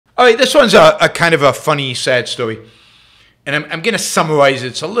All right, this one's a kind of a funny, sad story. And I'm going to summarize it.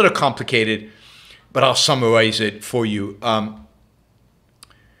 It's a little complicated, but I'll summarize it for you.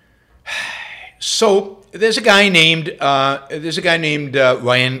 So there's a guy named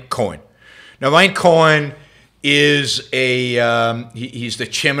Ryan Cohen. Now, Ryan Cohen is he's the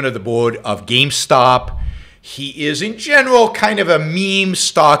chairman of the board of GameStop. He is, in general, kind of a meme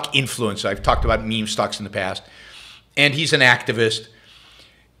stock influencer. I've talked about meme stocks in the past. And he's an activist.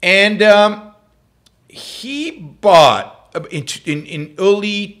 And he bought, in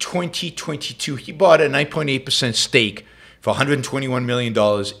early 2022, he bought a 9.8% stake for $121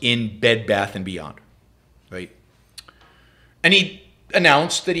 million in Bed Bath & Beyond, right? And he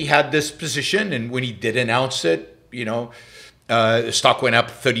announced that he had this position, and when he did announce it, you know, the stock went up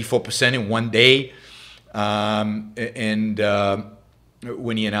 34% in one day. When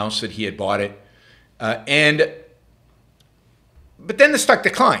he announced that he had bought it, but then the stock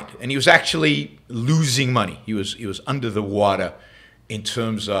declined, and he was actually losing money. He was under the water in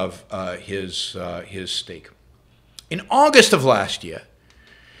terms of his stake. In August of last year,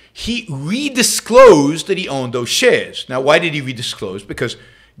 he redisclosed that he owned those shares. Now, why did he redisclose? Because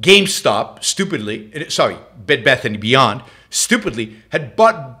GameStop, stupidly, sorry, Bed Bath & Beyond, stupidly had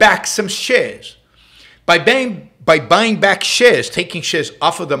bought back some shares. By buying back shares, taking shares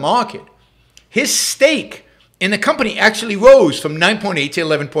off of the market, his stake in the company actually rose from 9.8 to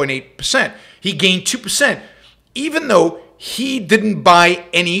 11.8%. He gained 2%, even though he didn't buy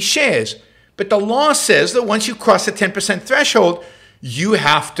any shares. But the law says that once you cross the 10% threshold, you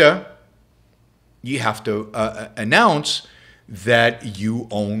have to announce that you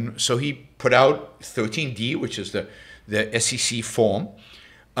own. So he put out 13D, which is the SEC form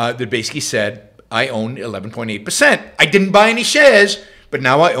that basically said, I own 11.8%. I didn't buy any shares, but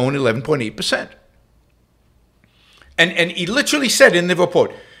now I own 11.8%. And he literally said in the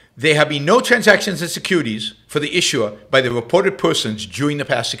report, there have been no transactions in securities for the issuer by the reported persons during the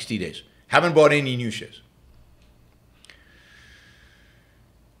past 60 days. Haven't bought any new shares.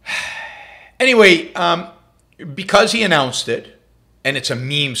 Anyway, because he announced it, and it's a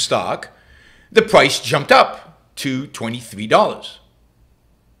meme stock, the price jumped up to $23.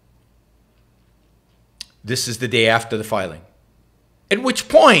 This is the day after the filing. At which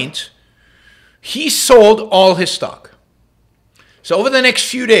point, he sold all his stock. So over the next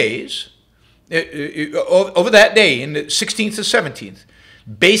few days, over that day, in the 16th to 17th,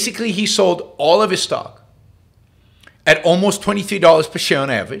 basically he sold all of his stock at almost $23 per share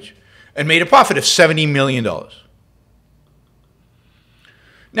on average and made a profit of $70 million.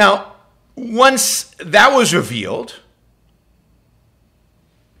 Now, once that was revealed,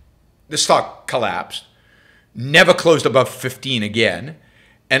 the stock collapsed, never closed above 15 again,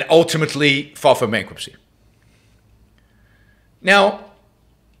 and ultimately filed for bankruptcy. Now,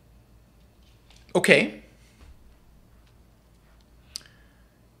 okay,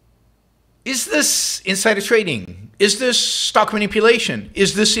 is this insider trading? Is this stock manipulation?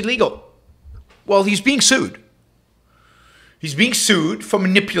 Is this illegal? Well, he's being sued. He's being sued for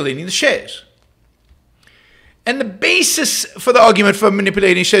manipulating the shares. And the basis for the argument for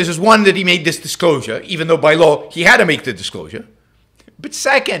manipulating shares is, one, that he made this disclosure, even though by law he had to make the disclosure. But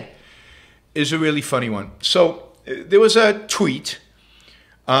second is a really funny one. So there was a tweet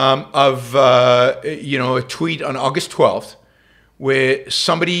a tweet on August 12th where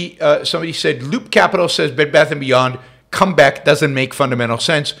somebody said, Loop Capital says Bed Bath & Beyond comeback doesn't make fundamental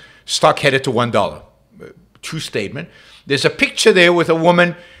sense. Stock headed to $1. True statement. There's a picture there with a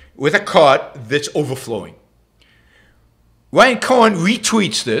woman with a cart that's overflowing. Ryan Cohen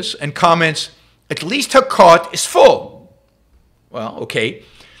retweets this and comments, at least her cart is full. Well, okay.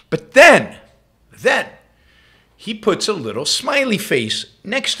 But then he puts a little smiley face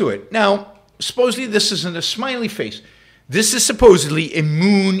next to it. Now, supposedly this isn't a smiley face. This is supposedly a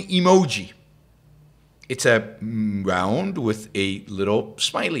moon emoji. It's a round with a little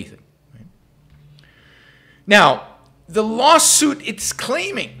smiley thing. Right? Now, the lawsuit, it's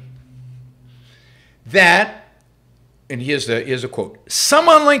claiming that, and here's a quote, some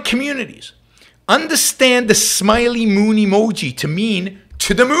online communities understand the smiley moon emoji to mean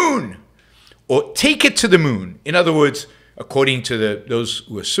to the moon or take it to the moon. In other words, according to those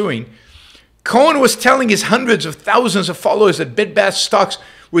who are suing, Cohen was telling his hundreds of thousands of followers that Bed Bath stocks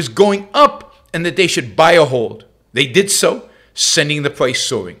was going up and that they should buy or hold. They did so, sending the price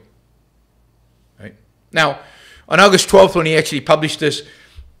soaring. Right? Now, on August 12th, when he actually published this,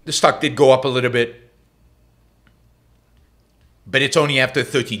 the stock did go up a little bit. But it's only after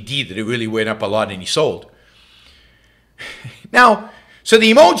 13D that it really went up a lot and he sold. Now, so the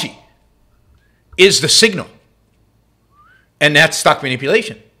emoji is the signal. And that's stock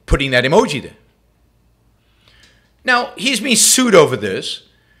manipulation. putting that emoji there. Now, he's being sued over this,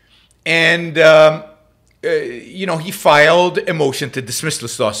 and, he filed a motion to dismiss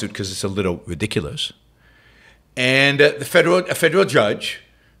this lawsuit because it's a little ridiculous. And a federal judge,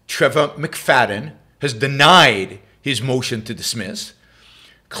 Trevor McFadden, has denied his motion to dismiss,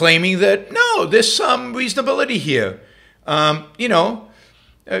 claiming that, no, there's some reasonability here.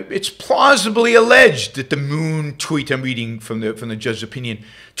 It's plausibly alleged that the Moon tweet, I'm reading from the judge's opinion,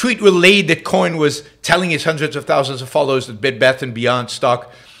 tweet relayed that Cohen was telling his hundreds of thousands of followers that Bed Bath & Beyond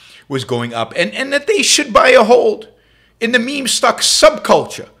stock was going up and that they should buy a hold. In the meme stock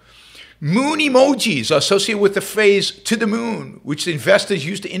subculture, moon emojis are associated with the phrase "to the moon," which the investors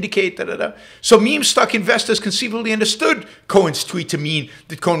use to indicate da-da-da. So meme stock investors conceivably understood Cohen's tweet to mean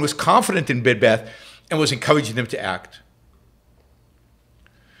that Cohen was confident in Bed Bath and was encouraging them to act.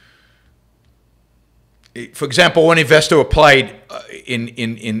 For example, one investor applied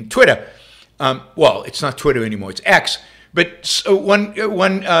in Twitter. Well, it's not Twitter anymore; it's X. But one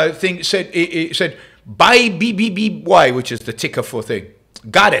thing said, it said, buy BBBY, which is the ticker for thing.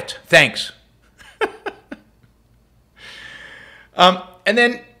 Got it. Thanks. And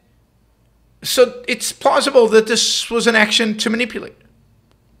then, so it's plausible that this was an action to manipulate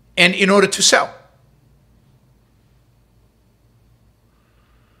and in order to sell.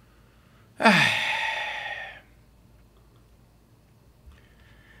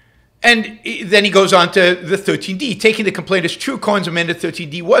 And then he goes on to the 13D. Taking the complaint as true, Cohen's amended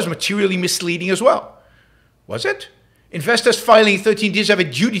 13D was materially misleading as well. Was it? Investors filing 13Ds have a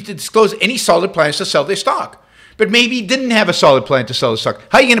duty to disclose any solid plans to sell their stock. But maybe he didn't have a solid plan to sell the stock.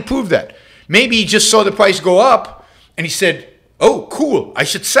 How are you going to prove that? Maybe he just saw the price go up and he said, oh, cool, I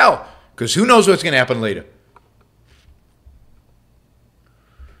should sell. Because who knows what's going to happen later.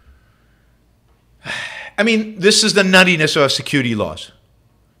 I mean, this is the nuttiness of our security laws,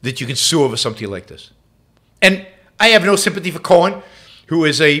 that you can sue over something like this. And I have no sympathy for Cohen, who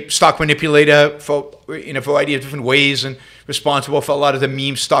is a stock manipulator in a variety of different ways and responsible for a lot of the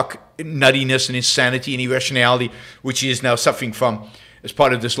meme stock nuttiness and insanity and irrationality, which he is now suffering from as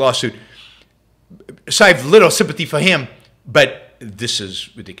part of this lawsuit. So I have little sympathy for him, but this is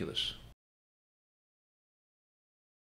ridiculous.